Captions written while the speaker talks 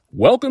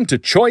Welcome to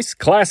Choice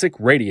Classic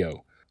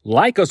Radio.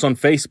 Like us on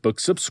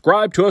Facebook,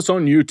 subscribe to us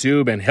on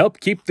YouTube, and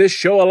help keep this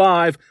show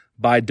alive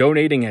by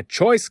donating at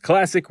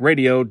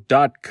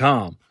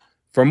choiceclassicradio.com.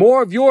 For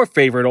more of your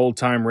favorite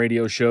old-time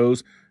radio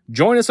shows,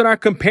 join us on our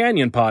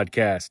companion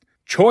podcast,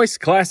 Choice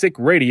Classic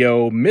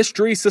Radio,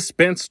 Mystery,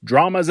 Suspense,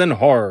 Dramas, and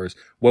Horrors,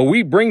 where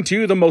we bring to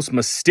you the most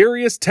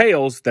mysterious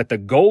tales that the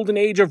golden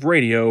age of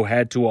radio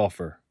had to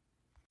offer.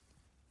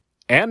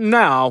 And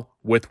now,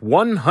 with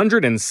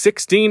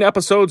 116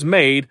 episodes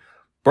made,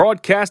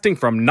 broadcasting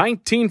from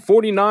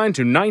 1949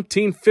 to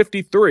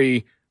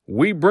 1953,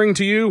 we bring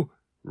to you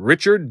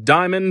Richard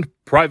Diamond,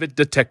 Private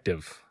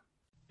Detective.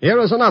 Here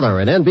is another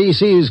in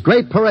NBC's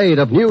great parade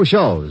of new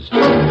shows.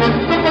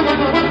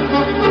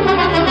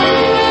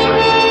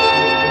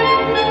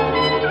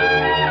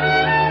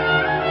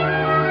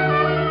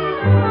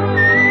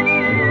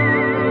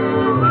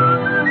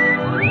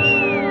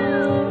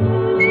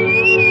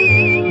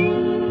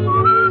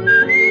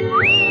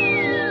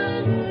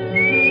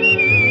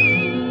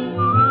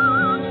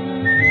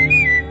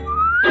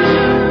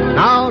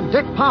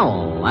 Dick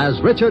Powell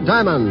as Richard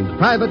Diamond,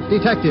 Private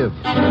Detective.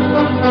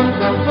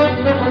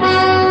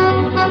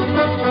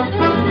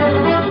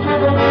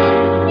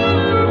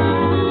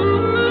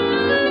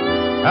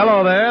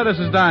 Hello there, this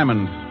is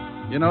Diamond.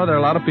 You know, there are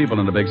a lot of people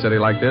in a big city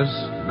like this,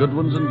 good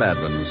ones and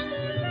bad ones.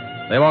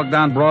 They walk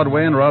down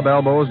Broadway and rub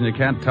elbows and you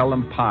can't tell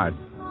them apart.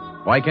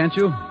 Why can't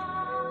you?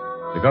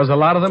 Because a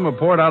lot of them were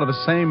poured out of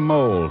the same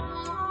mold,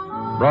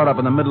 brought up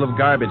in the middle of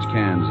garbage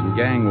cans and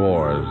gang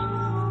wars,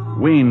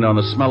 weaned on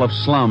the smell of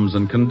slums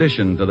and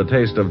conditioned to the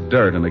taste of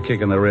dirt and a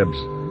kick in the ribs.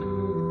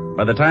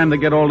 By the time they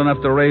get old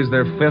enough to raise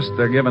their fist,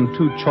 they're given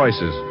two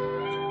choices.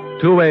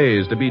 Two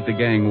ways to beat the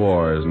gang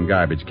wars and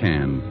garbage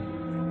cans.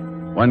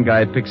 One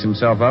guy picks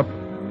himself up,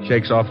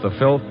 shakes off the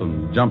filth,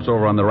 and jumps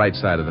over on the right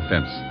side of the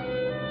fence.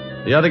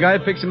 The other guy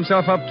picks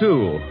himself up,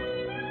 too.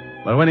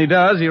 But when he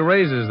does, he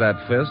raises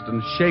that fist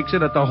and shakes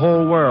it at the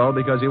whole world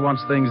because he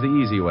wants things the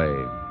easy way.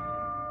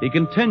 He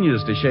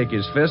continues to shake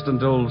his fist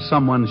until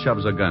someone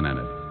shoves a gun in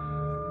it.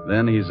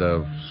 Then he's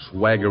a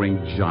swaggering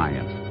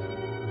giant.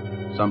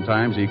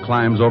 Sometimes he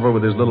climbs over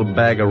with his little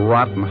bag of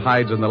rot and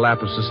hides in the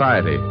lap of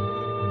society.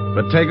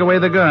 But take away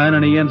the gun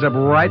and he ends up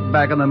right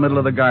back in the middle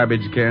of the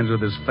garbage cans with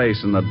his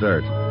face in the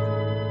dirt.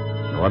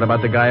 And what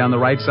about the guy on the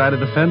right side of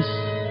the fence?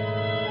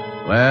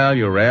 Well,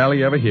 you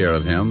rarely ever hear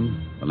of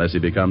him, unless he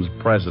becomes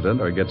president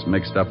or gets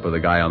mixed up with the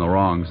guy on the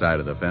wrong side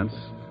of the fence.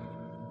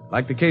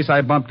 Like the case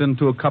I bumped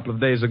into a couple of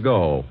days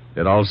ago.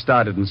 It all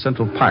started in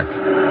Central Park.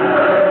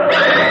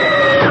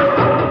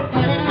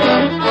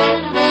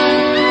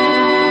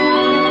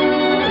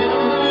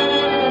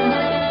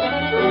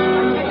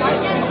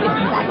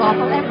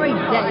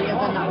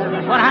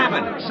 What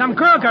happened? Some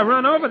girl got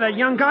run over. That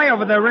young guy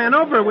over there ran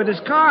over her with his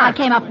car. I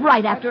came up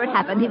right after it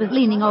happened. He was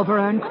leaning over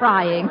her and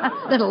crying. A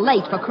little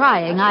late for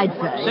crying, I'd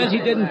say. Says he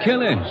didn't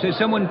kill her. Says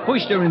someone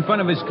pushed her in front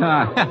of his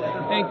car.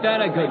 Ain't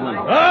that a good one?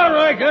 All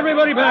right,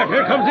 everybody back.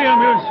 Here comes the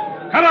ambulance.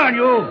 Come on,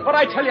 you. But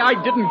I tell you,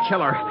 I didn't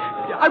kill her.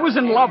 I was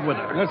in love with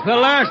her. That's the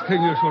last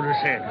thing you should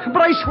have said.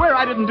 But I swear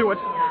I didn't do it.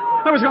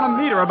 I was going to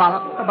meet her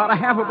about a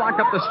half a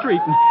block up the street,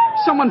 and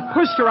someone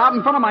pushed her out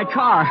in front of my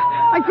car.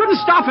 I couldn't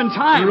stop in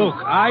time. Look,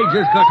 I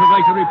just got to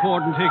write a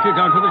report and take you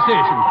down to the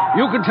station.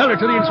 You can tell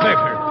it to the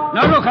inspector.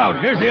 Now, look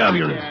out. Here's the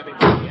ambulance.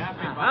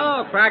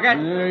 Hello,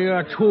 Crockett.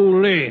 You're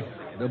too late.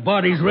 The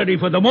body's ready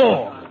for the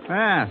morgue.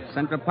 Ah,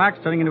 Central Park's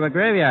turning into a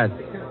graveyard.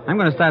 I'm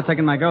going to start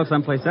taking my girl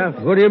someplace else.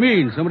 What do you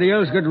mean? Somebody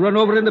else got run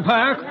over in the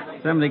park?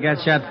 Somebody got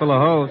shot full of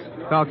holes.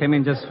 Call came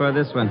in just for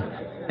this one.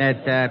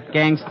 That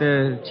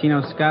gangster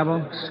Chino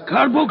Scabo.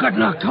 Scabo got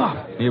knocked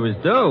off. He was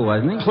due,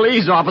 wasn't he?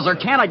 Please, officer,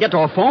 can't I get to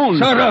a phone?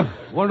 Shut up.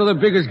 One of the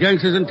biggest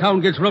gangsters in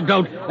town gets rubbed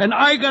out, and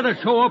I got to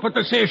show up at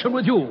the station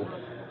with you.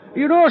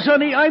 You know,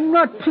 Sonny, I'm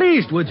not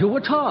pleased with you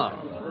at all.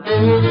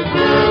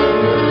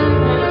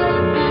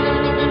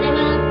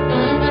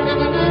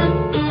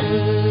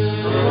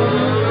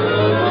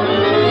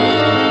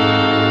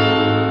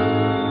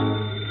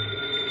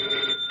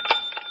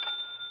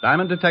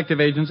 Diamond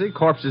Detective Agency,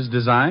 corpses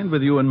designed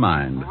with you in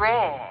mind.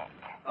 Rick.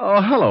 Oh,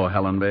 hello,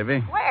 Helen, baby.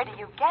 Where do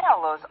you get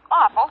all those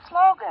awful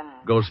slogans?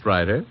 Ghost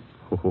Rider.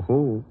 Ho, ho,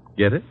 ho.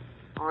 Get it?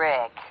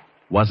 Rick.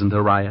 Wasn't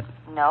a riot?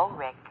 No,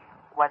 Rick.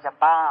 Was a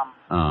bomb.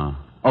 Oh.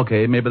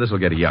 Okay, maybe this will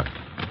get a yuck.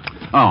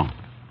 Oh,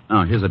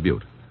 here's a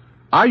beaut.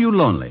 Are you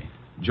lonely?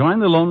 Join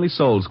the Lonely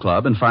Souls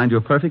Club and find your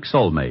perfect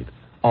soulmate.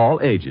 All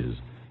ages.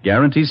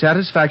 Guarantee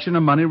satisfaction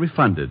and money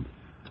refunded.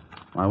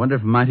 I wonder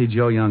if Mighty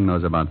Joe Young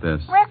knows about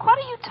this. Rick, what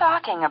are you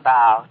talking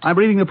about? I'm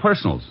reading the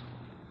personals.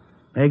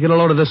 Hey, get a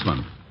load of this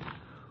one.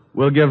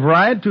 Will give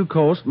ride to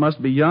coast,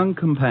 must be young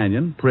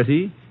companion,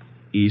 pretty,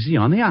 easy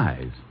on the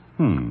eyes.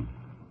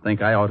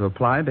 Think I ought to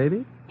apply,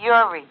 baby?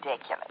 You're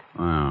ridiculous.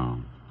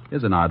 Oh,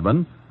 here's an odd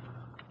one.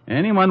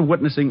 Anyone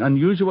witnessing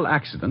unusual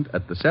accident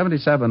at the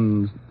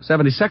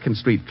 72nd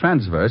Street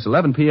Transverse,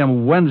 11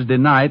 p.m. Wednesday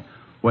night,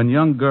 when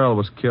young girl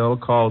was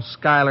killed, call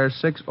Skylar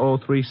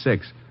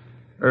 6036.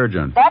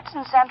 Urgent. That's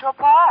in Central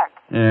Park.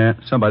 Yeah,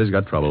 somebody's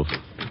got troubles.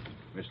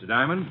 Mr.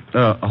 Diamond?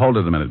 Hold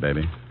it a minute,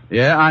 baby.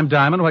 Yeah, I'm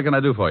Diamond. What can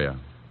I do for you?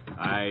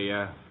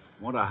 I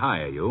want to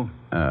hire you.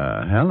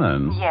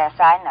 Helen. Yes,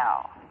 I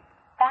know.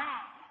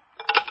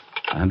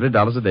 Bye.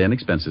 $100 a day in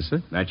expenses,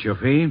 sir. That's your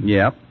fee?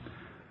 Yep.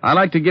 I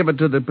like to give it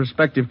to the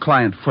prospective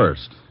client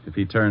first. If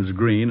he turns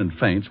green and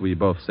faints, we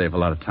both save a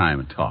lot of time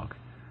and talk.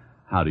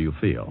 How do you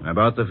feel?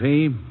 About the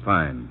fee?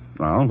 Fine.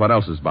 Well, what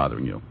else is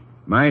bothering you?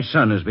 My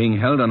son is being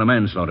held on a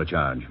manslaughter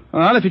charge.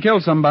 Well, if he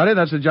killed somebody,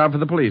 that's a job for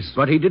the police.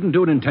 But he didn't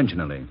do it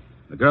intentionally.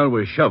 The girl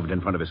was shoved in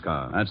front of his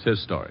car. That's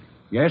his story.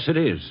 Yes, it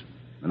is.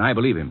 And I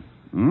believe him.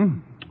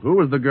 Who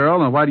was the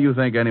girl, and why do you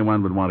think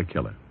anyone would want to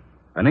kill her?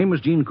 Her name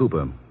was Jean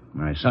Cooper.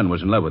 My son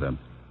was in love with her.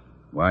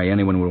 Why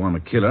anyone would want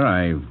to kill her,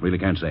 I really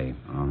can't say.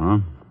 Uh-huh.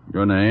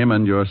 Your name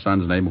and your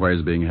son's name, where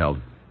he's being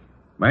held?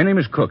 My name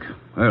is Cook,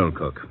 Earl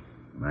Cook.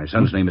 My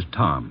son's name is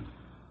Tom.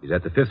 He's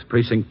at the 5th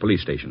Precinct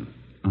Police Station.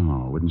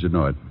 Oh, wouldn't you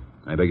know it?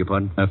 I beg your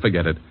pardon?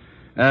 Forget it.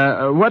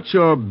 What's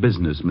your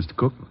business, Mr.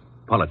 Cook?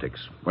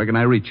 Politics. Where can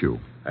I reach you?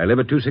 I live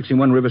at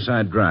 261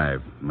 Riverside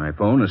Drive. My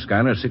phone is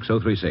Skylar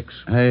 6036.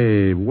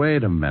 Hey,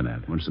 wait a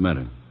minute. What's the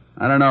matter?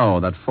 I don't know.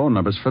 That phone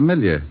number's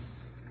familiar.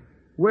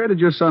 Where did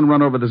your son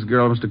run over this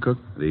girl, Mr. Cook?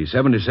 The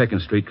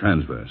 72nd Street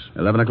Transverse.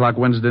 11 o'clock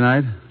Wednesday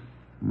night?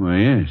 Why,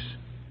 yes.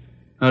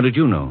 How did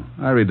you know?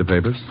 I read the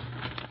papers.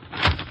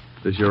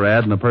 This your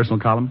ad in the personal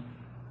column?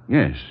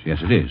 Yes,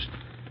 it is.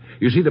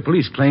 You see, the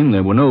police claim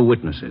there were no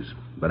witnesses,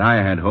 but I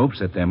had hopes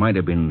that there might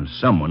have been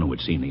someone who had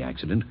seen the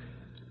accident.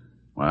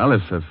 Well,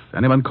 if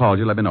anyone called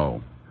you, let me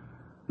know.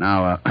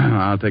 Now,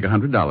 I'll take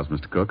 $100,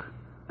 Mr. Cook.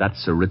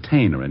 That's a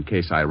retainer in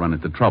case I run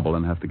into trouble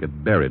and have to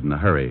get buried in a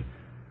hurry.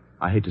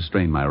 I hate to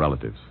strain my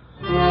relatives.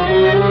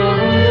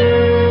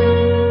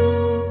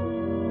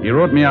 He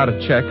wrote me out a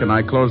check, and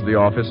I closed the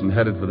office and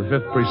headed for the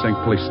 5th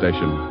Precinct Police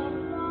Station.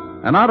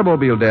 An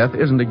automobile death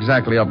isn't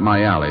exactly up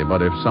my alley,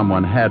 but if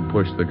someone had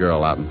pushed the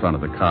girl out in front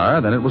of the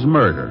car, then it was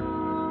murder.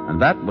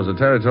 And that was a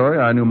territory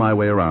I knew my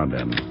way around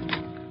in.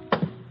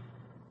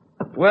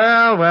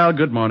 Well,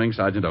 good morning,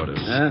 Sergeant Otis.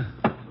 Huh?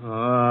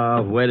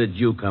 Oh, where did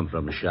you come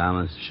from,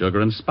 Shamus? Sugar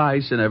and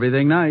spice and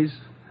everything nice.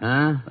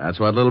 Huh? That's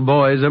what little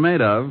boys are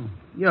made of.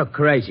 You're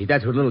crazy.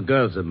 That's what little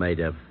girls are made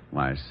of.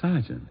 Why,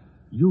 Sergeant,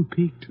 you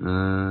peeked.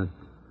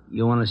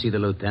 You want to see the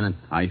lieutenant?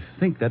 I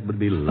think that would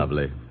be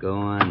lovely. Go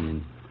on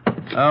in.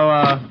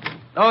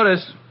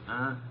 Otis.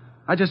 Huh?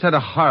 I just had a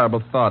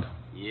horrible thought.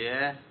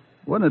 Yeah?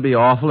 Wouldn't it be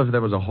awful if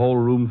there was a whole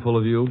room full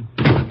of you?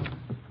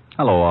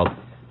 Hello, Walt.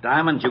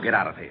 Diamond, you get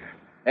out of here.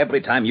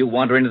 Every time you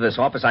wander into this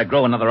office, I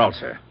grow another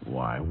ulcer.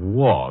 Why,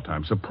 Walt,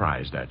 I'm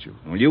surprised at you.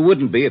 Well, you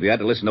wouldn't be if you had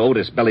to listen to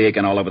Otis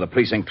bellyaching all over the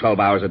precinct 12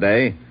 hours a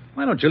day.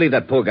 Why don't you leave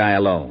that poor guy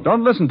alone?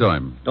 Don't listen to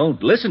him.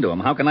 Don't listen to him?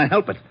 How can I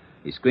help it?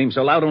 He screams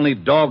so loud only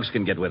dogs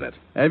can get with it.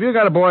 Have you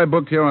got a boy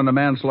booked here on the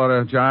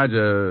manslaughter charge,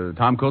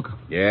 Tom Cook?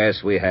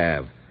 Yes, we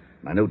have.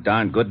 I knew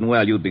darn good and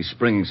well you'd be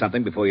springing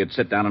something before you'd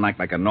sit down and act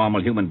like a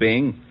normal human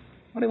being.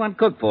 What do you want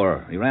Cook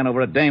for? He ran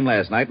over a dame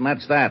last night, and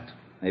that's that.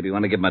 Maybe you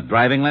want to give him a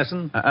driving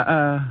lesson?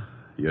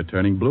 You're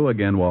turning blue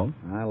again, Walt.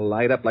 I'll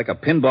light up like a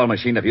pinball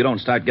machine if you don't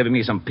start giving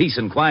me some peace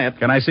and quiet.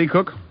 Can I see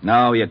Cook?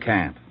 No, you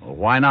can't. Well,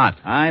 why not?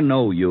 I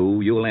know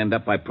you. You'll end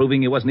up by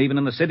proving you wasn't even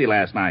in the city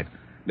last night.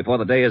 Before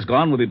the day is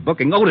gone, we'll be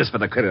booking Otis for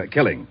the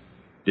killing.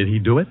 Did he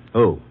do it?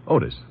 Who?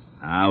 Otis.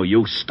 Now,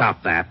 you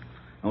stop that.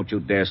 Don't you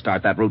dare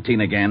start that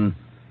routine again.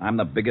 I'm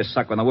the biggest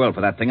sucker in the world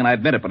for that thing, and I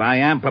admit it, but I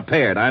am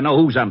prepared. I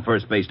know who's on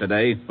first base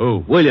today.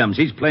 Who? Williams.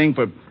 He's playing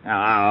for...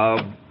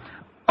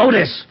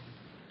 Otis!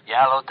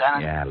 Yeah,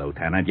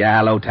 Lieutenant?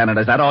 Yeah, Lieutenant.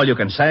 Is that all you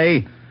can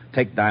say?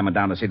 Take Diamond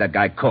down to see that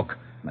guy Cook.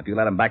 And if you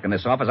let him back in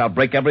this office, I'll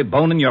break every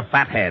bone in your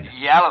fat head.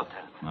 Yeah, Lieutenant.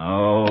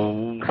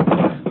 Oh,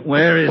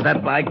 where is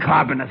that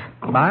bicarbonate?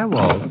 Bye,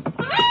 Walt.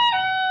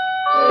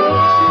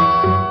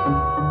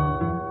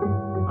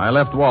 I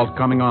left Walt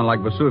coming on like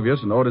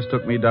Vesuvius, and Otis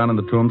took me down in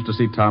the tombs to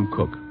see Tom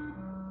Cook.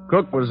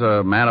 Cook was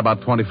a man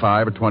about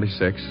 25 or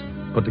 26,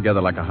 put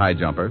together like a high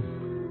jumper.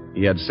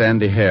 He had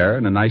sandy hair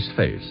and a nice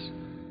face.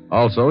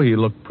 Also, he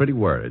looked pretty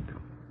worried.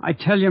 I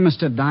tell you,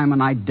 Mr.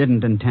 Diamond, I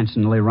didn't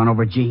intentionally run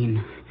over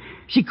Jean.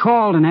 She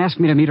called and asked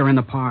me to meet her in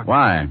the park.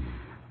 Why?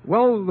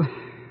 Well,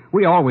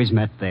 we always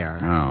met there.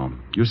 Oh.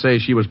 You say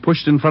she was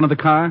pushed in front of the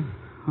car?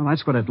 Well,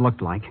 that's what it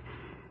looked like.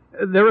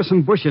 There were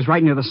some bushes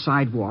right near the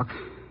sidewalk.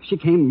 She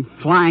came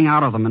flying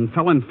out of them and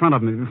fell in front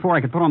of me before I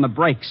could put on the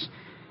brakes.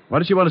 What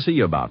did she want to see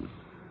you about?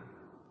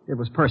 It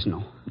was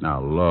personal.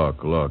 Now,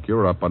 look.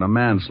 You're up on a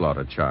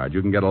manslaughter charge.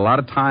 You can get a lot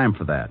of time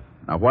for that.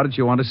 Now, what did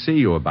she want to see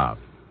you about?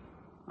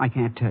 I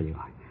can't tell you.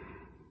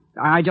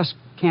 I just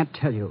can't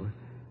tell you.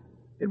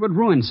 It would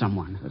ruin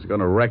someone. It's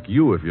going to wreck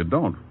you if you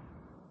don't.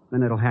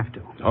 Then it'll have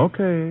to.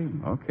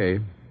 Okay.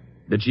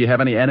 Did she have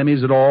any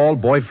enemies at all?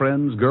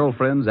 Boyfriends,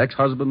 girlfriends,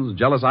 ex-husbands,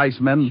 jealous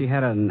icemen? She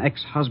had an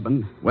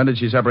ex-husband. When did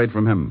she separate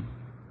from him?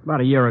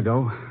 About a year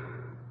ago.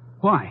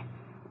 Why?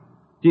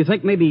 Do you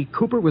think maybe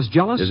Cooper was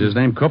jealous? Is his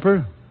name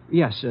Cooper?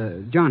 Yes,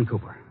 John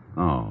Cooper.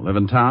 Oh, live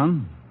in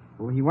town?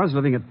 Well, he was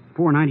living at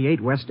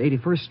 498 West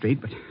 81st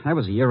Street, but that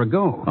was a year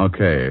ago.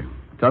 Okay.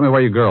 Tell me where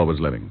your girl was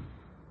living.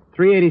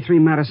 383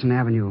 Madison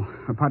Avenue,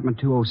 apartment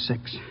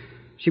 206.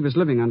 She was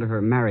living under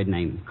her married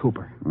name,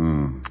 Cooper.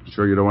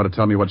 Sure you don't want to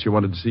tell me what she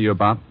wanted to see you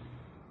about?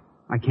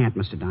 I can't,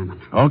 Mr.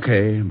 Diamond.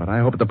 Okay, but I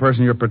hope the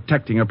person you're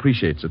protecting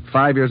appreciates it.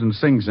 5 years in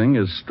Sing Sing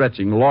is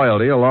stretching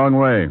loyalty a long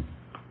way.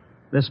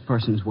 This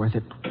person's worth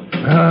it.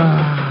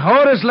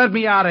 Otis, let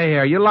me out of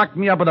here. You locked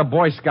me up with a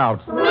Boy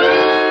Scout.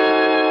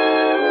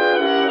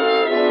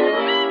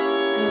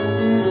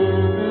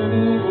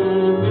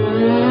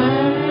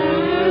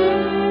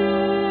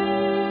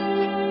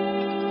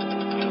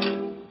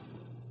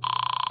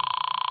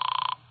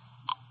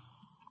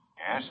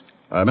 Yes?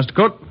 Mr.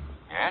 Cook?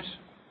 Yes?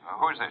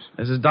 Who is this?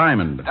 This is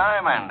Diamond.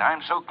 Diamond.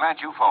 I'm so glad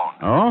you phoned.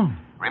 Oh?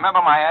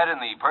 Remember my ad in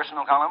the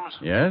personal columns?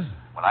 Yes?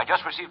 Well, I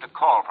just received a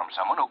call from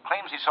someone who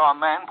claims he saw a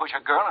man push a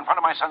girl in front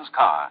of my son's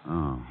car.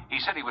 Oh. He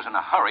said he was in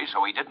a hurry,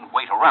 so he didn't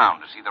wait around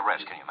to see the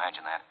rest. Can you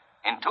imagine that?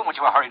 In too much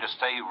of a hurry to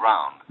stay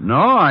round.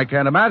 No, I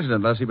can't imagine it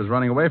unless he was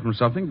running away from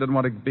something, didn't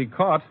want to be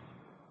caught.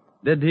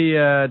 Did he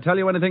tell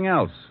you anything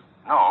else?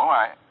 No,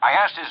 I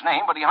asked his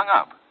name, but he hung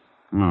up.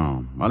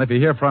 No. Well, if you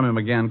hear from him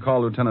again,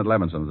 call Lieutenant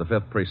Levinson of the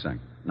 5th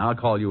Precinct. And I'll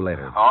call you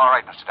later. All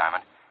right, Mr.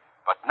 Diamond.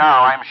 But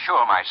now I'm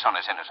sure my son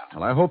is innocent.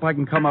 Well, I hope I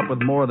can come up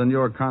with more than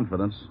your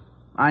confidence.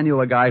 I knew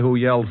a guy who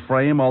yelled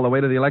frame all the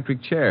way to the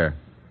electric chair.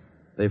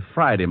 They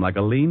fried him like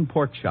a lean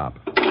pork chop.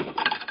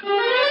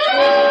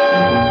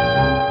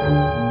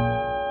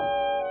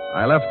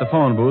 I left the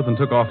phone booth and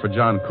took off for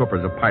John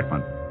Cooper's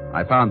apartment.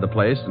 I found the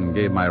place and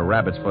gave my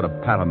rabbit's foot a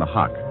pat on the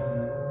hock.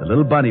 The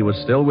little bunny was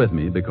still with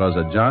me because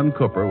a John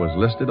Cooper was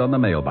listed on the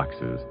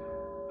mailboxes.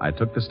 I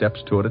took the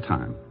steps two at a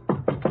time.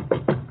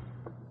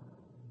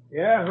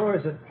 Yeah, who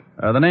is it?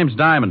 The name's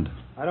Diamond.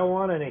 I don't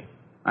want any.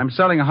 I'm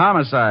selling a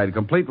homicide,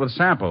 complete with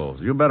samples.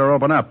 You better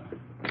open up.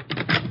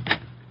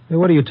 Hey,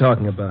 what are you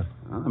talking about?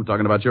 I'm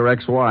talking about your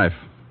ex-wife.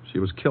 She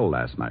was killed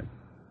last night.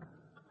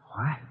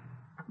 What?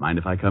 Mind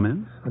if I come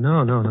in?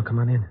 No, come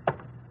on in.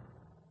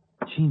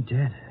 Jean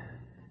dead.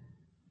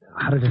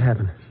 How did it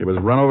happen? She was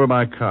run over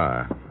by a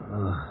car.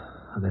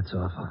 Oh, that's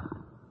awful.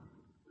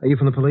 Are you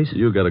from the police?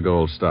 You get a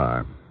gold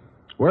star.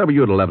 Where were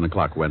you at 11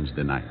 o'clock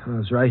Wednesday night? I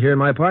was right here in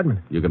my apartment.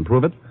 You can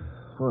prove it?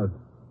 Well,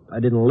 I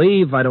didn't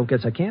leave. I don't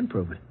guess I can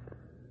prove it.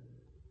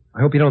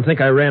 I hope you don't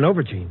think I ran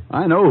over Jean.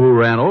 I know who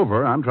ran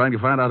over. I'm trying to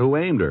find out who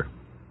aimed her.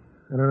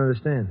 I don't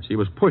understand. She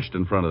was pushed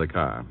in front of the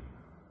car.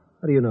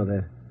 How do you know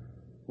that?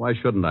 Why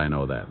shouldn't I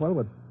know that?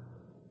 Well,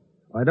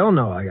 I don't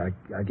know.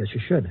 I guess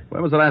you should.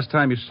 When was the last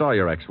time you saw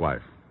your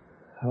ex-wife?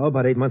 Oh,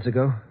 about 8 months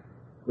ago.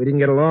 We didn't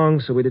get along,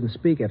 so we didn't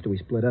speak after we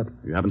split up.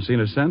 You haven't seen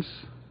her since?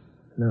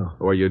 No.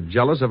 Or were you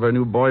jealous of her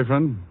new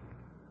boyfriend?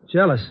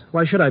 Jealous?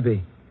 Why should I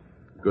be?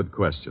 Good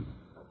question.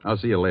 I'll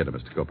see you later,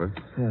 Mr. Cooper.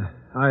 Yeah.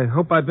 I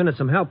hope I've been of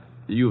some help.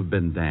 You've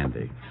been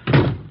dandy.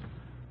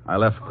 I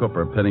left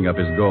Cooper pinning up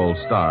his gold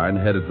star and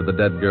headed for the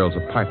dead girl's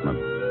apartment.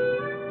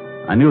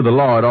 I knew the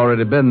law had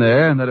already been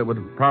there and that it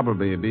would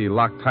probably be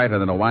locked tighter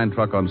than a wine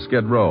truck on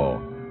Skid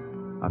Row.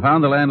 I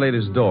found the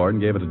landlady's door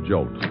and gave it a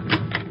jolt.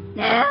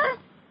 Yes?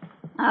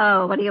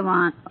 Oh, what do you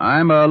want?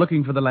 I'm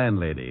looking for the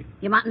landlady.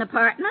 You want an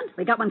apartment?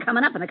 We got one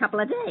coming up in a couple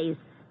of days.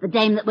 The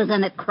dame that was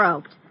in it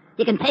croaked.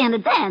 You can pay in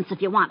advance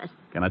if you want it.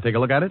 Can I take a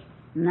look at it?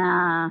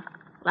 Nah.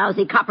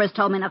 Lousy coppers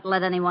told me not to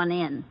let anyone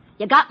in.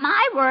 You got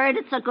my word,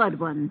 it's a good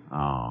one.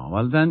 Oh,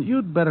 well, then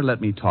you'd better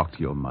let me talk to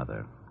your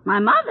mother. My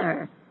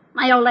mother?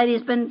 My old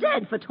lady's been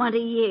dead for 20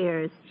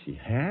 years. She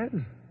has?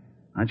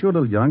 Aren't you a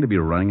little young to be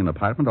running an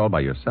apartment all by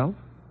yourself?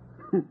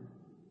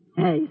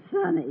 Hey,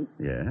 Sonny.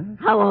 Yes?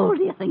 How old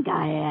do you think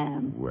I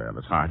am? Well,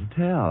 it's hard to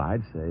tell.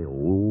 I'd say,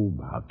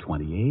 about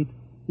 28.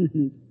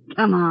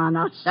 Come on,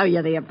 I'll show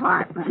you the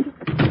apartment.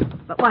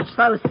 But watch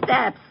those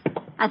steps.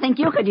 I think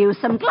you could use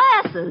some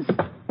glasses.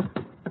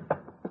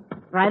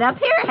 Right up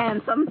here,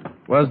 handsome.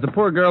 Was the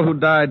poor girl who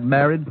died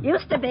married?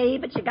 Used to be,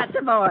 but she got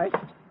divorced.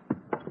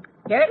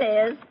 Here it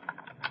is.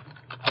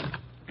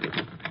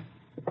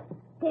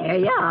 There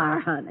you are,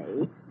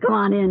 honey. Go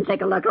on in,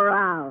 take a look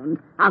around.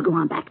 I'll go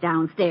on back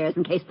downstairs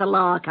in case the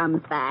law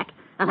comes back.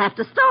 I'll have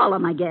to stall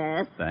them, I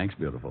guess. Thanks,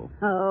 beautiful.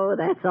 Oh,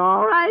 that's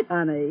all right,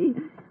 honey.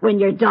 When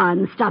you're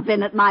done, stop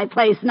in at my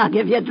place and I'll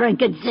give you a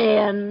drink of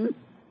gin.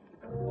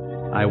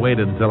 I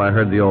waited until I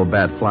heard the old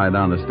bat fly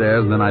down the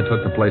stairs, and then I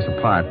took the place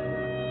apart.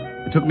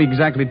 It took me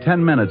exactly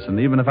 10 minutes, and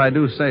even if I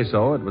do say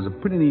so, it was a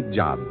pretty neat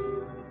job.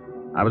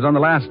 I was on the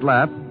last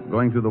lap,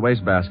 going through the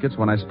wastebaskets,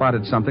 when I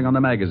spotted something on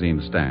the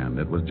magazine stand.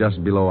 It was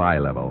just below eye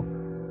level.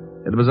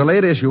 It was a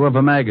late issue of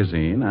a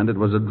magazine, and it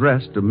was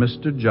addressed to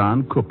Mr.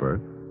 John Cooper,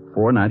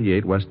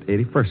 498 West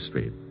 81st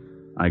Street.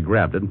 I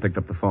grabbed it and picked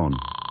up the phone.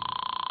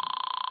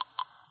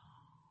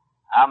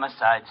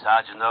 Homicide,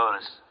 Sergeant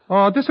Otis.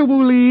 Oh, this is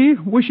Wooly.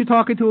 Wish you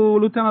talking to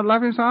Lieutenant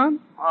Levinson?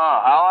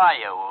 Oh, how are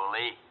you,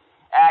 Wooly?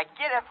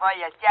 Get it for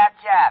you, chop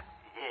chop.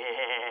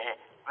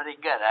 Pretty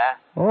good, huh?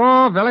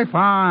 Oh, very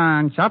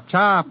fine. Chop,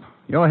 chop.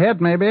 Your head,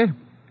 maybe.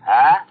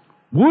 Huh?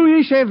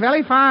 Wooly say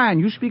very fine.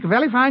 You speak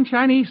very fine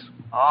Chinese.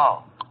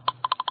 Oh.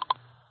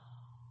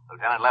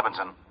 Lieutenant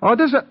Levinson. Oh,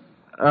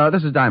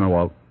 this is Diamond,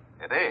 Walt.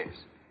 It is.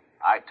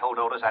 I told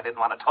Otis I didn't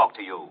want to talk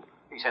to you.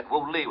 He said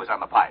Wu Lee was on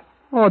the pipe.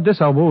 Oh, this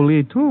is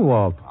Wooly, too,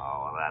 Walt.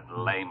 Oh, that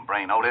lame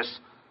brain, Otis.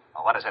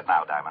 Well, what is it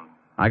now, Diamond?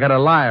 I got a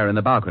liar in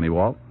the balcony,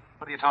 Walt.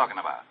 What are you talking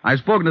about? I've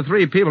spoken to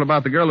 3 people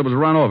about the girl that was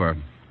run over.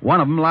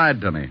 One of them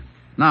lied to me.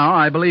 Now,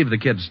 I believe the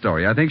kid's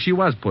story. I think she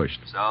was pushed.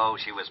 So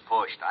she was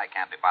pushed. I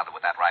can't be bothered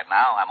with that right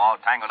now. I'm all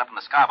tangled up in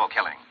the Scarborough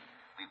killing.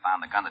 We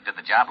found the gun that did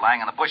the job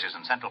lying in the bushes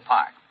in Central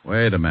Park.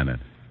 Wait a minute.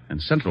 In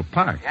Central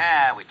Park?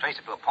 Yeah, we traced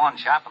it to a pawn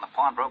shop, and the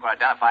pawnbroker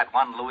identified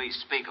one Louis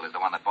Spiegel as the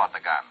one that bought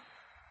the gun.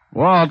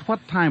 Walt, what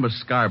time was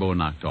Scarborough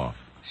knocked off?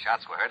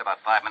 Shots were heard about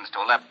 5 minutes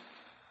to 11.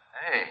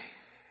 Hey,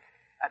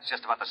 that's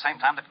just about the same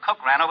time that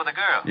Cook ran over the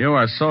girl. You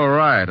are so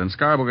right. And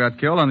Scarborough got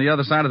killed on the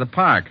other side of the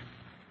park.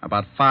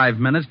 About 5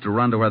 minutes to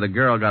run to where the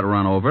girl got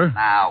run over.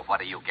 Now,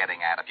 what are you getting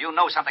at? If you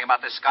know something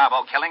about this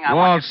Scarborough killing, I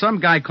Walt, want you... some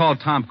guy called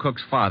Tom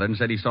Cook's father and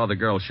said he saw the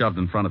girl shoved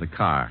in front of the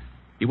car.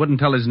 He wouldn't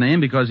tell his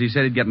name because he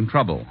said he'd get in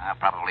trouble.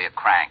 Probably a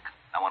crank.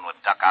 No one would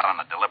duck out on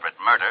a deliberate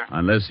murder.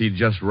 Unless he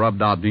just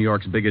rubbed out New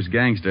York's biggest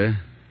gangster.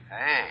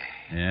 Hey.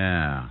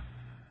 Yeah.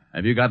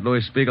 Have you got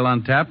Louis Spiegel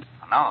on tap?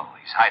 No,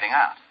 he's hiding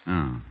out.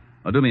 Oh.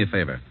 Well, do me a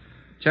favor.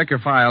 Check your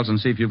files and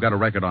see if you've got a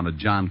record on a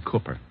John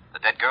Cooper. The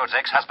dead girl's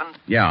ex-husband?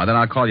 Yeah, then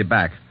I'll call you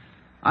back.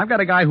 I've got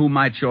a guy who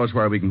might show us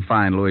where we can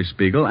find Louis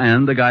Spiegel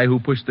and the guy who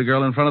pushed the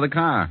girl in front of the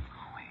car.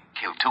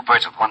 Killed 2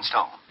 birds with 1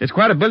 stone. It's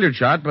quite a billiard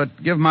shot,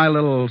 but give my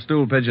little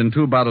stool pigeon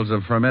 2 bottles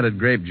of fermented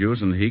grape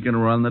juice and he can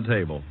run the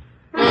table.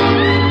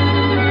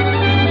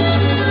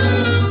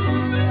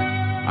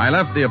 I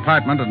left the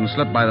apartment and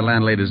slipped by the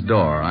landlady's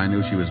door. I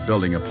knew she was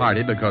building a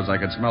party because I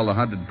could smell the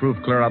 100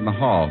 proof clear out in the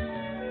hall.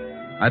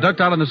 I ducked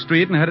out on the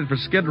street and headed for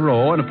Skid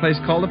Row in a place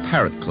called the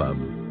Parrot Club.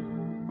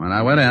 When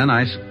I went in,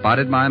 I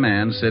spotted my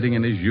man sitting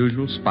in his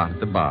usual spot at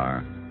the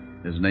bar.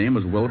 His name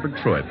was Wilbur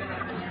Truitt.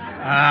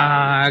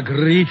 Ah,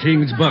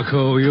 greetings,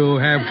 Bucko. You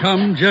have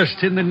come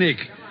just in the nick.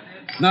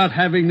 Not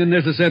having the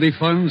necessary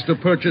funds to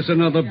purchase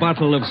another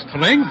bottle of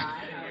strength,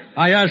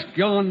 I asked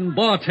yon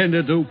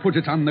bartender to put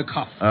it on the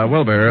cuff.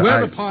 Wilbur,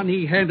 Whereupon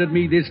he handed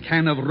me this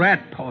can of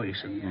rat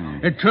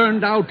poison. It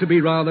turned out to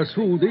be rather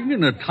soothing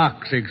in a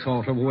toxic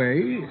sort of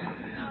way.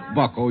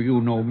 Bucko,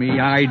 you know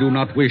me. I do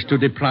not wish to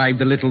deprive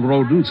the little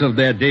rodents of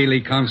their daily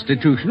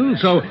constitution,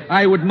 so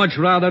I would much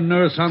rather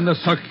nurse on the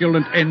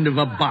succulent end of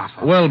a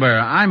bottle. Wilbur,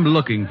 I'm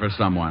looking for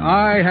someone.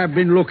 I have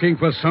been looking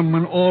for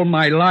someone all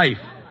my life,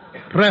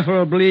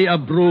 preferably a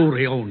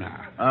brewery owner.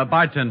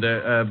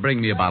 Bartender,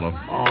 bring me a bottle.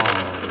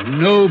 Oh,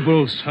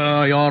 noble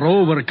sir, your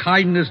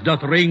overkindness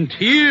doth wring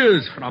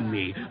tears from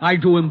me. I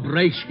do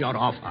embrace your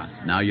offer.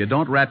 Now, you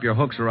don't wrap your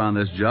hooks around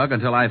this jug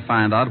until I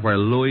find out where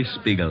Louis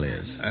Spiegel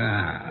is.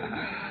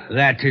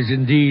 That is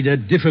indeed a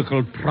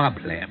difficult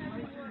problem.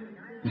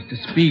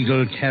 Mr.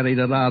 Spiegel carried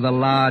a rather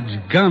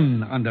large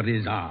gun under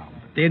his arm.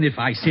 Then if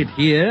I sit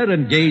here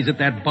and gaze at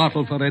that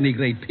bottle for any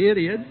great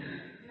period,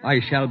 I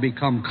shall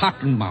become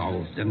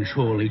cotton-mouthed and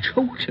surely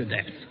choke to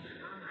death.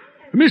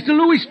 Mr.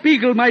 Louis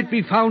Spiegel might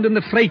be found in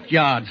the freight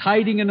yards,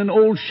 hiding in an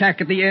old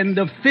shack at the end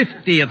of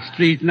 50th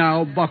Street.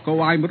 Now, Bucko,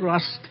 I'm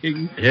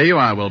rusting. Here you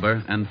are,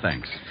 Wilbur, and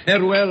thanks.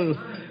 Farewell.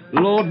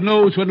 Lord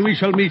knows when we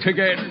shall meet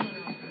again.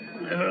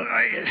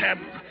 I have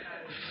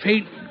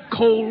faint,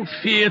 cold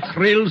fear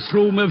thrills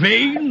through my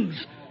veins.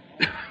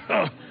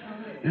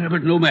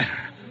 But no matter.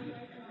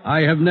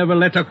 I have never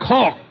let a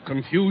cork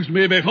confuse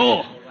me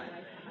before.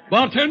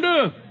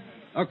 Bartender,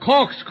 a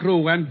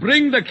corkscrew, and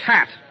bring the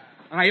cat.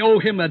 I owe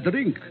him a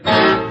drink.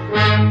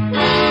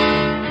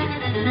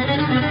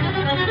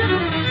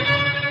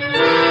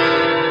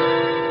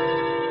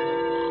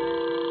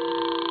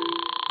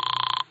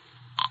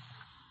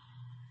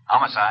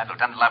 Homicide,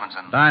 Lieutenant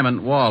Levinson.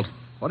 Diamond, Walt,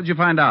 what did you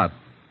find out?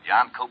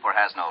 John Cooper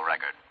has no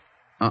record.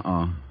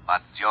 Uh-oh.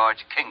 But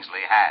George Kingsley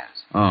has.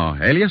 Oh,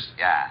 alias?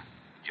 Yeah.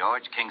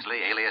 George Kingsley,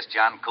 alias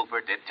John Cooper,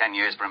 did 10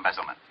 years for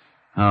embezzlement.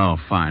 Oh,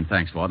 fine.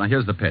 Thanks, Walt. Now,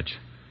 here's the pitch.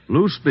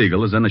 Lou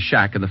Spiegel is in a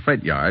shack in the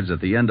freight yards at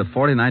the end of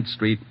 49th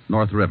Street,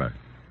 North River.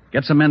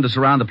 Get some men to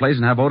surround the place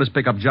and have Otis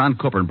pick up John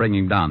Cooper and bring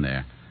him down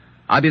there.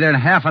 I'll be there in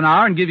half an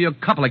hour and give you a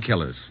couple of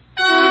killers.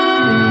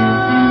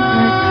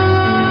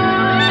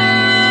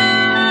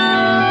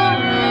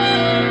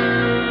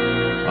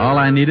 All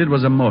I needed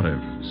was a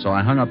motive, so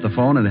I hung up the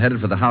phone and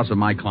headed for the house of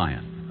my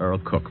client, Earl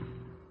Cook.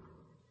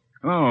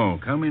 Oh,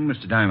 come in,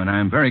 Mr. Diamond.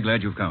 I'm very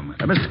glad you've come.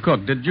 Mr.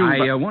 Cook, did you...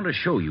 I want to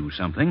show you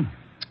something.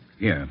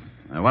 Here.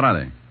 What are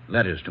they?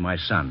 Letters to my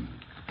son.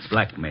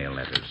 Blackmail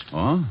letters.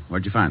 Oh?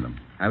 Where'd you find them?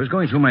 I was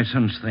going through my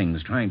son's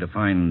things, trying to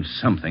find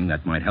something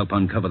that might help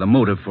uncover the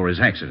motive for his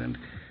accident.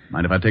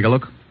 Mind if I take a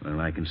look? Well,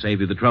 I can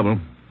save you the trouble.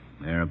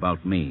 They're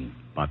about me.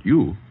 About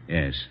you?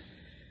 Yes.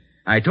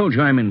 I told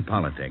you I'm in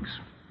politics.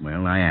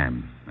 Well, I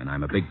am, and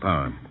I'm a big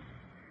power.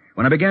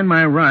 When I began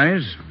my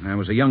rise, I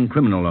was a young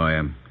criminal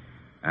lawyer.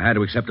 I had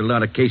to accept a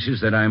lot of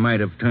cases that I might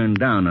have turned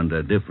down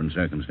under different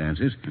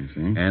circumstances. I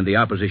see. And the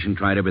opposition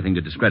tried everything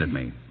to discredit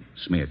me.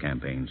 Smear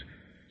campaigns.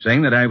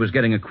 Saying that I was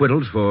getting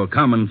acquittals for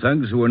common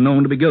thugs who were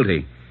known to be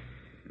guilty.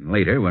 And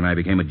later, when I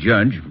became a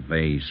judge,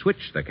 they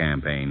switched the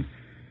campaign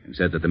and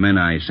said that the men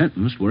I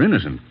sentenced were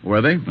innocent.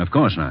 Were they? Of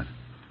course not.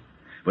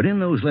 But in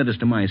those letters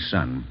to my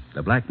son,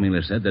 the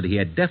blackmailer said that he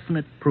had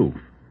definite proof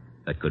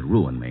that could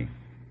ruin me.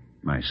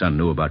 My son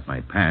knew about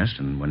my past,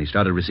 and when he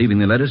started receiving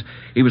the letters,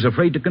 he was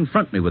afraid to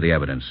confront me with the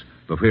evidence,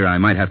 for fear I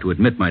might have to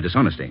admit my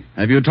dishonesty.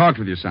 Have you talked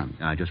with your son?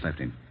 I just left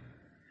him.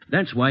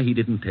 That's why he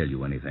didn't tell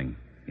you anything.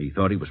 He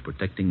thought he was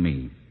protecting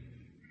me.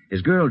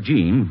 His girl,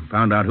 Jean,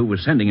 found out who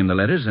was sending him the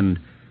letters, and,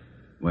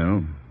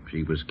 well,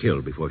 she was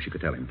killed before she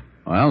could tell him.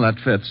 Well, that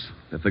fits.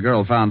 If the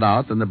girl found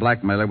out, then the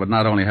blackmailer would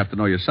not only have to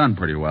know your son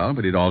pretty well,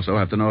 but he'd also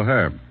have to know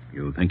her.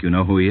 You think you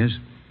know who he is?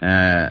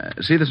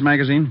 See this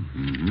magazine?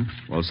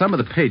 Mm-hmm. Well, some of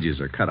the pages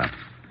are cut up.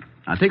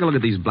 Now, take a look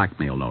at these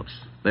blackmail notes.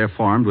 They're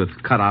formed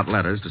with cut-out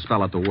letters to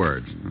spell out the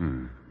words.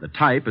 The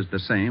type is the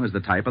same as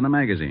the type on the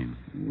magazine.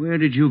 Where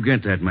did you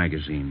get that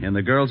magazine? In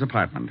the girl's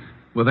apartment.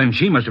 Well, then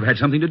she must have had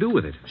something to do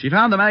with it. She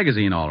found the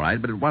magazine, all right,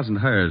 but it wasn't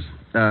hers.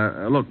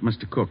 Look,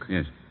 Mr. Cook.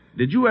 Yes?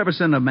 Did you ever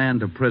send a man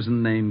to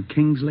prison named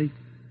Kingsley?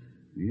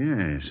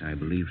 Yes, I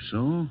believe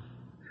so.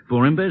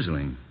 For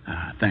embezzling.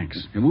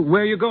 Thanks.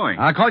 Where are you going?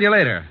 I'll call you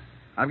later.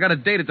 I've got a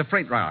date at the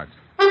freight yard.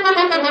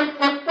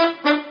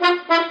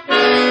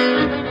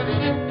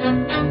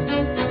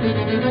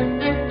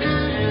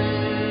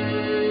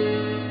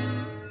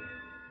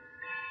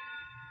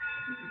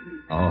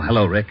 Oh,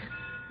 hello, Rick.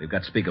 We've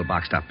got Spiegel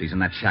boxed up. He's in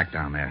that shack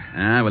down there.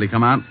 Will he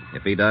come out?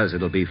 If he does,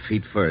 it'll be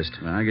feet first.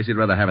 Well, I guess he'd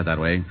rather have it that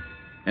way.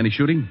 Any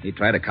shooting? He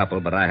tried a couple,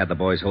 but I had the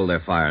boys hold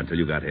their fire until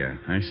you got here.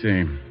 I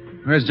see.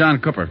 Where's John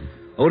Cooper?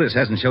 Otis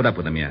hasn't showed up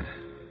with him yet.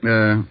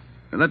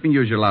 Let me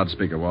use your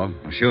loudspeaker, Walt.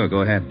 Oh, sure,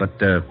 go ahead, but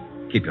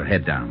keep your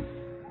head down.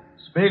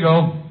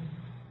 Spiegel,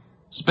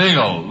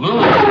 Lou.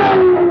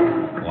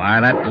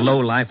 Why, that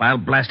lowlife, I'll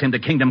blast him to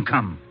kingdom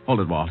come. Hold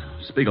it, Walt.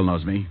 Spiegel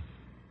knows me.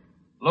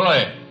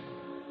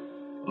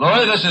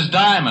 Louis, this is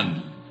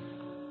Diamond.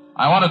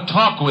 I want to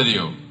talk with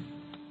you.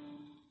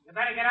 You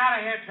better get out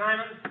of here,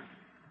 Diamond.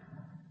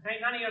 This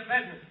ain't none of your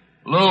business.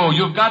 Lou,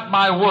 you've got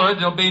my word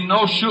there'll be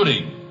no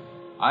shooting.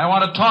 I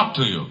want to talk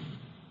to you.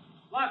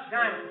 Look,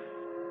 Diamond,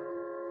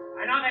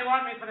 I know they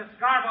want me for the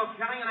Scarborough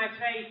killing, and I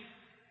say,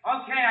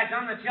 okay, I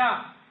done the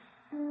job.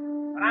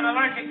 But I'm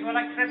allergic to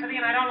electricity,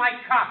 and I don't like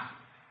cops.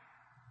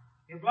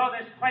 You blow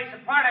this place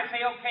apart, I say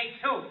okay,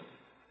 too.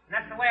 And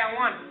that's the way I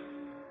want it.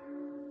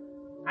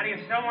 How do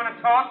you still want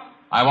to talk?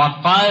 I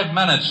want 5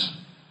 minutes.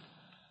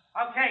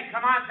 Okay,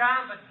 come on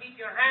down, but keep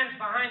your hands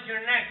behind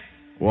your neck.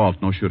 Walt,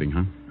 no shooting,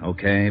 huh?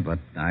 Okay, but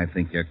I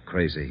think you're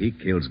crazy. He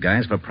kills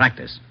guys for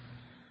practice.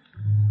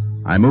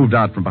 I moved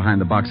out from behind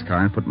the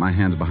boxcar and put my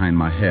hands behind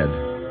my head.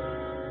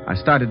 I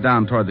started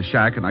down toward the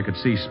shack, and I could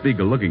see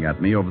Spiegel looking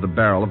at me over the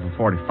barrel of a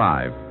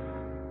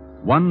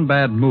 .45. One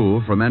bad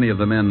move from any of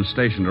the men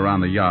stationed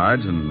around the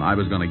yards, and I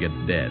was going to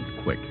get dead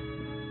quick.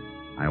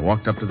 I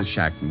walked up to the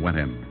shack and went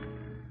in.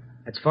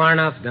 That's far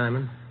enough,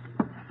 Diamond.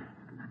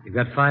 You've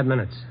got 5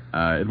 minutes.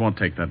 It won't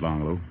take that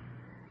long, Lou.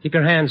 Keep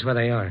your hands where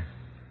they are.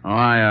 Oh,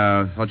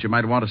 I thought you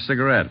might want a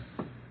cigarette.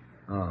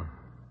 Oh.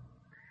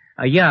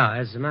 Yeah,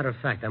 as a matter of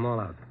fact, I'm all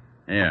out.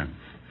 Yeah.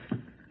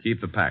 Keep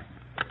the pack.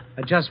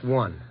 Just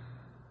one.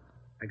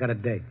 I got a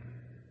date.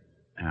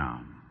 Yeah.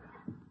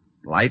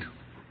 Light?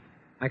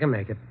 I can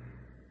make it.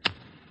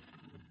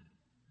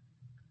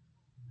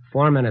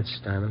 4 minutes,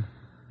 Diamond.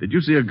 Did you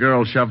see a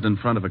girl shoved in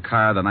front of a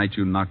car the night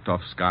you knocked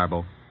off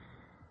Scarborough?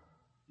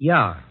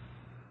 Yeah.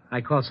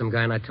 I called some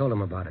guy and I told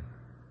him about it.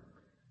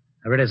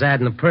 I read his ad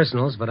in the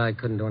personals, but I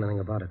couldn't do anything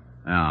about it.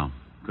 Yeah,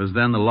 because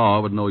then the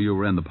law would know you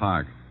were in the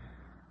park.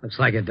 Looks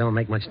like it don't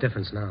make much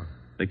difference now.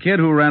 The kid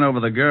who ran over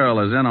the girl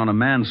is in on a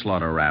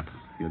manslaughter rap.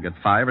 You'll get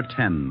 5 or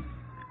 10.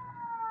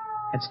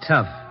 That's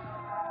tough.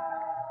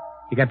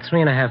 You got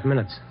 3.5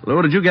 minutes.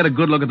 Lou, did you get a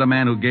good look at the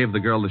man who gave the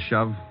girl the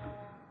shove?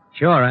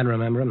 Sure, I'd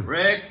remember him.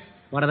 Rick?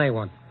 What do they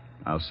want?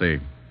 I'll see.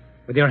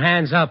 With your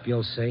hands up,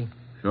 you'll see.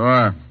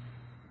 Sure.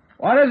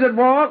 What is it,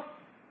 Walt?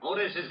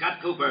 Otis has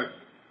got Cooper.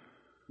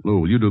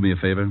 Lou, will you do me a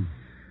favor?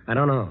 I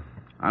don't know.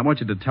 I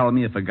want you to tell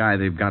me if the guy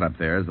they've got up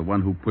there is the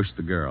one who pushed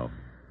the girl.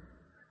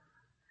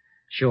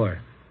 Sure.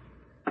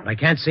 But I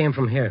can't see him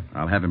from here.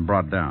 I'll have him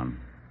brought down.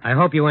 I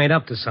hope you ain't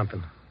up to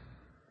something.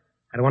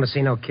 I don't want to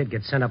see no kid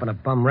get sent up on a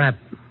bum rap.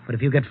 But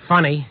if you get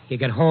funny, you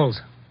get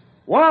holes.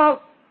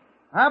 Walt,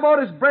 how about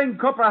us bring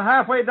Cooper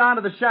halfway down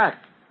to the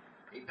shack?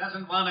 He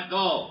doesn't want to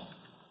go.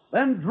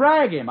 Then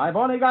drag him. I've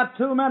only got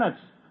 2 minutes.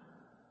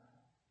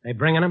 They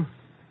bringing him?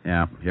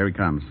 Yeah, here he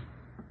comes.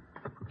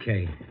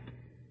 Okay.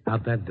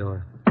 Out that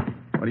door.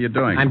 What are you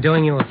doing? I'm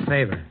doing you a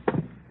favor.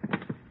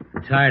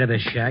 I'm tired of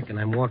this shack, and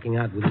I'm walking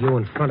out with you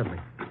in front of me.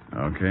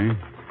 Okay.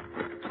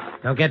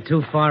 Don't get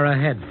too far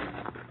ahead.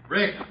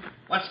 Rick,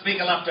 what's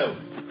Spiegel up to?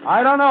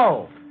 I don't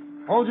know.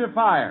 Hold your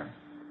fire.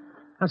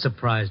 I'm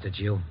surprised at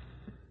you.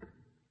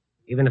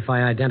 Even if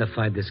I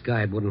identified this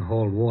guy, it wouldn't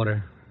hold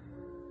water.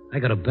 I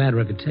got a bad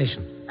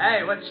reputation.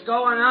 Hey, what's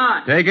going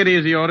on? Take it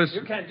easy, Otis.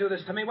 You can't do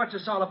this to me. What's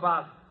this all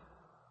about?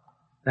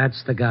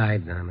 That's the guy,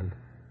 Diamond.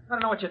 I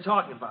don't know what you're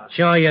talking about.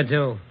 Sure you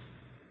do.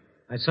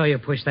 I saw you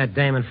push that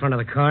dame in front of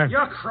the car.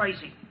 You're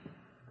crazy.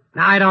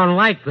 Now, I don't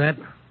like that.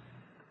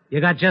 You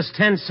got just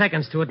 10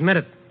 seconds to admit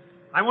it.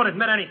 I won't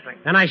admit anything.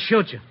 Then I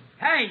shoot you.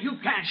 Hey, you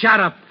can't. Shut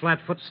up,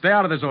 Flatfoot. Stay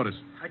out of this, Otis.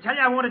 I tell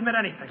you, I won't admit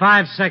anything.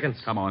 5 seconds.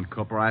 Come on,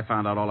 Cooper. I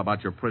found out all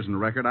about your prison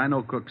record. I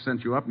know Cook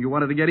sent you up and you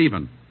wanted to get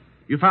even.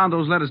 You found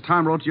those letters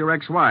Tom wrote to your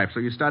ex-wife,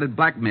 so you started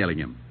blackmailing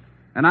him.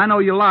 And I know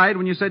you lied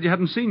when you said you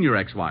hadn't seen your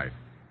ex-wife.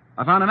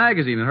 I found a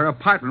magazine in her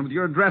apartment with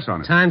your address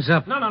on it. Time's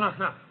up. No.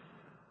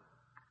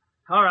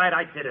 All right,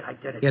 I did it.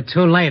 You're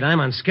too late. I'm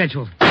on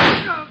schedule.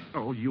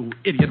 Oh, you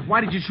idiot.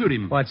 Why did you shoot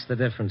him? What's the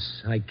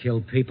difference? I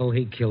kill people,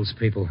 he kills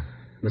people.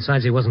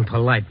 Besides, he wasn't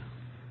polite.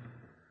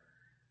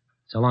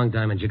 So long,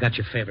 Diamond. You got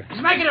your favor.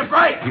 He's making a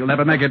break. He'll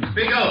never make it.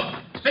 Spiegel,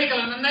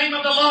 in the name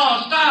of the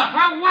law, stop.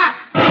 For what?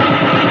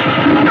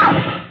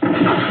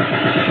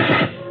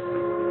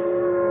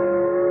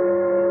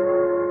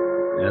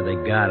 Yeah, they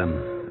got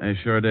him. They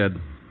sure did.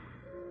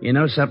 You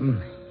know something?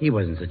 He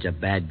wasn't such a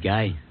bad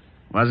guy.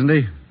 Wasn't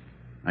he?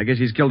 I guess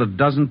he's killed a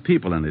dozen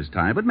people in his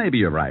time, but maybe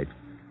you're right.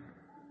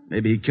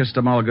 Maybe he kissed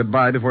them all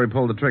goodbye before he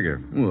pulled the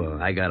trigger.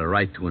 Well, I got a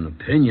right to an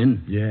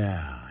opinion.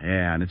 Yeah,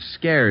 and it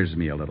scares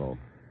me a little.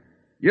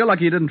 You're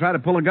lucky you didn't try to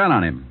pull a gun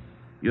on him.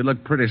 You'd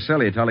look pretty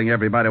silly telling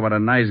everybody what a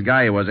nice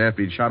guy he was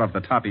after he'd shot off the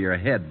top of your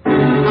head.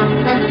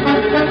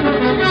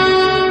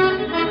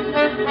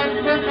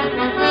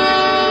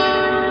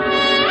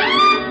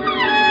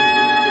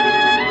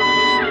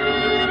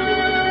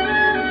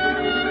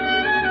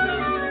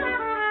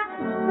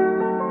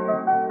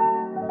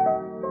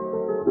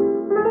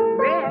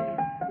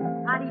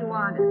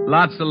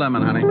 Lots of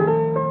lemon, honey.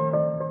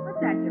 What's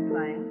that you're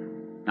playing?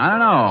 I don't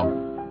know.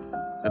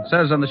 It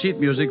says on the sheet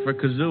music for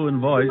kazoo and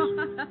voice.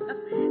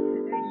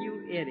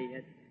 You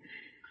idiot.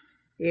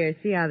 Here,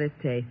 see how this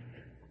tastes.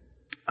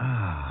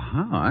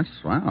 That's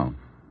swell.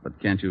 But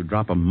can't you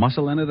drop a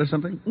mussel in it or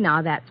something?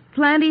 No, that's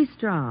plenty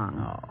strong.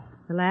 Oh.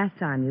 The last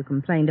time you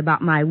complained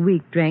about my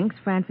weak drinks,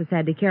 Francis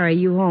had to carry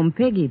you home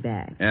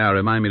piggyback. Yeah,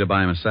 remind me to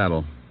buy him a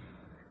saddle.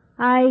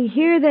 I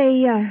hear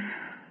they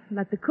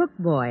let the cook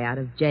boy out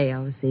of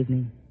jail this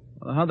evening.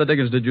 Well, how the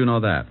dickens did you know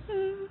that?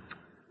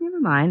 Never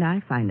mind,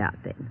 I find out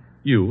things.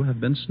 You have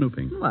been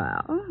snooping.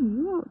 Well,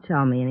 you won't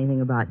tell me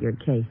anything about your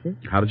cases.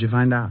 How did you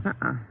find out?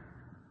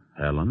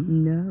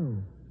 Helen? No.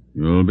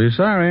 You'll be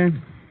sorry.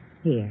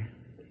 Here.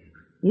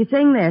 You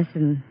sing this,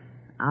 and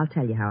I'll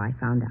tell you how I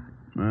found out.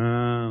 Well,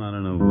 I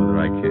don't know whether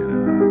I can.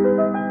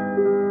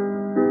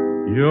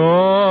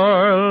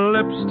 Your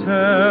lips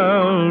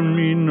tell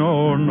me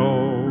no,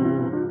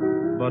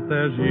 but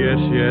there's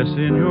yes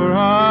in your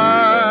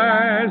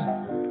eyes.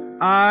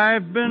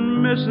 I've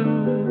been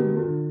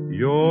missing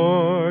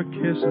your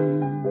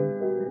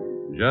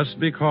kissing just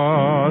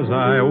because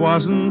I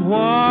wasn't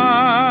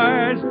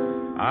wise.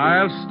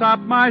 I'll stop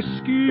my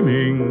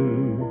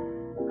scheming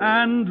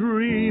and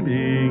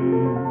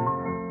dreaming,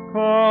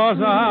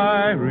 'cause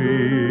I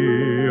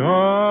realize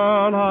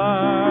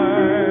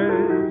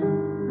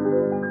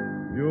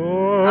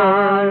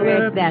your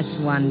Rick, that's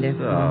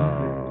wonderful.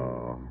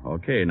 Oh,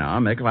 okay, now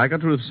make like a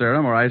truth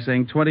serum, or I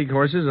sing 20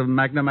 courses of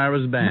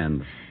McNamara's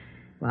band.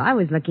 Well, I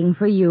was looking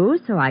for you,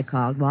 so I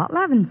called Walt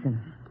Levinson.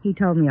 He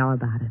told me all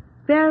about it.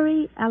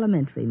 Very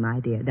elementary, my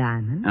dear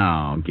Diamond.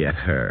 Oh, get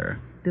her.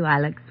 Do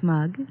I look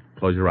smug?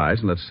 Close your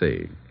eyes and let's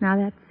see. Now,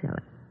 that's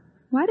silly.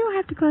 Why do I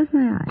have to close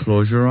my eyes?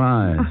 Close your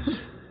eyes.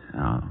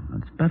 Oh,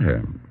 that's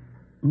better.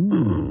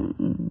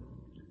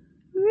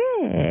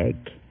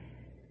 Rick,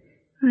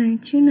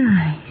 aren't you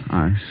nice?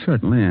 I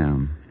certainly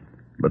am.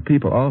 But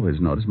people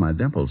always notice my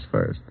dimples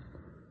first.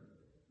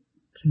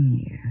 Come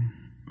here.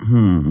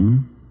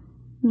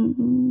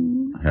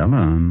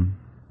 Helen.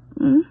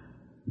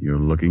 You're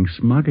looking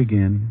smug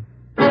again.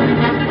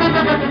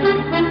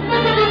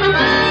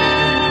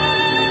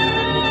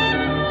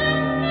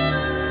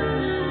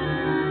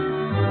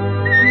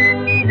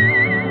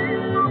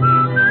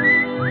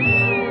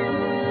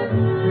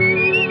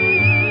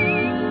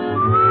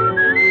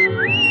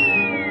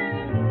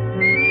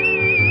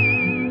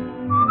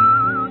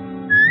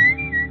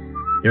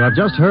 You have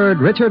just heard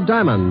Richard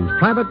Diamond,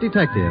 Private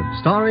Detective,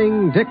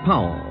 starring Dick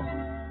Powell.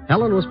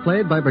 Helen was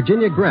played by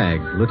Virginia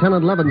Gregg,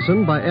 Lieutenant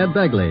Levinson by Ed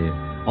Begley.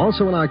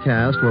 Also in our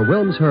cast were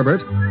Wilms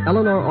Herbert,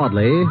 Eleanor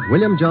Audley,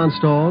 William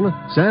Johnstone,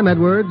 Sam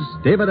Edwards,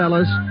 David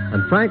Ellis,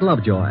 and Frank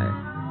Lovejoy.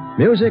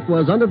 Music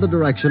was under the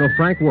direction of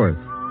Frank Worth.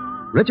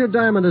 Richard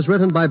Diamond is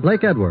written by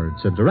Blake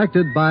Edwards and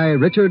directed by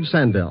Richard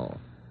Sandell.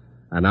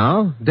 And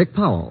now, Dick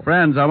Powell.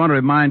 Friends, I want to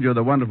remind you of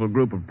the wonderful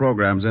group of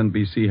programs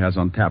NBC has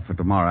on tap for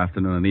tomorrow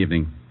afternoon and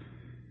evening.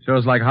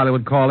 Shows like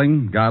Hollywood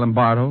Calling, Guy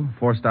Lombardo,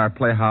 Four-Star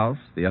Playhouse,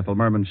 The Ethel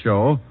Merman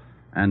Show,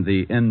 and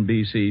the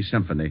NBC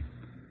Symphony.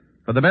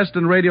 For the best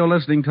in radio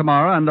listening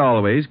tomorrow and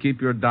always, keep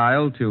your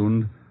dial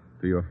tuned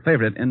to your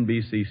favorite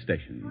NBC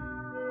station.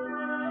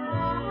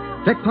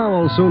 Dick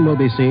Powell soon will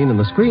be seen in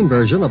the screen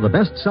version of the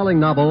best-selling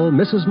novel,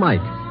 Mrs.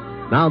 Mike.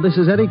 Now, this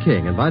is Eddie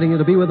King inviting you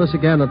to be with us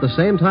again at the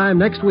same time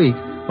next week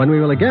when we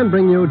will again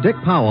bring you Dick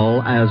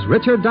Powell as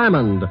Richard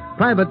Diamond,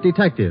 Private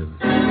Detective.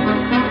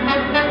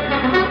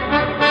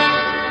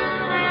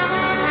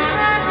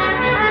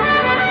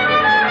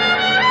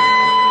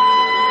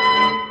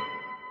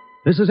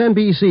 This is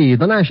NBC,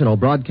 the national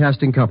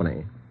broadcasting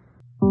company.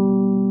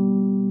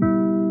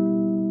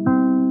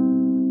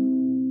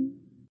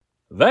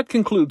 That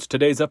concludes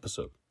today's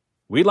episode.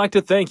 We'd like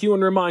to thank you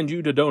and remind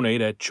you to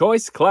donate at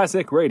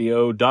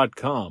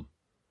choiceclassicradio.com.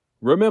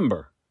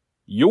 Remember,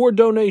 your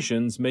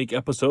donations make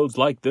episodes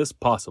like this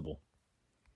possible.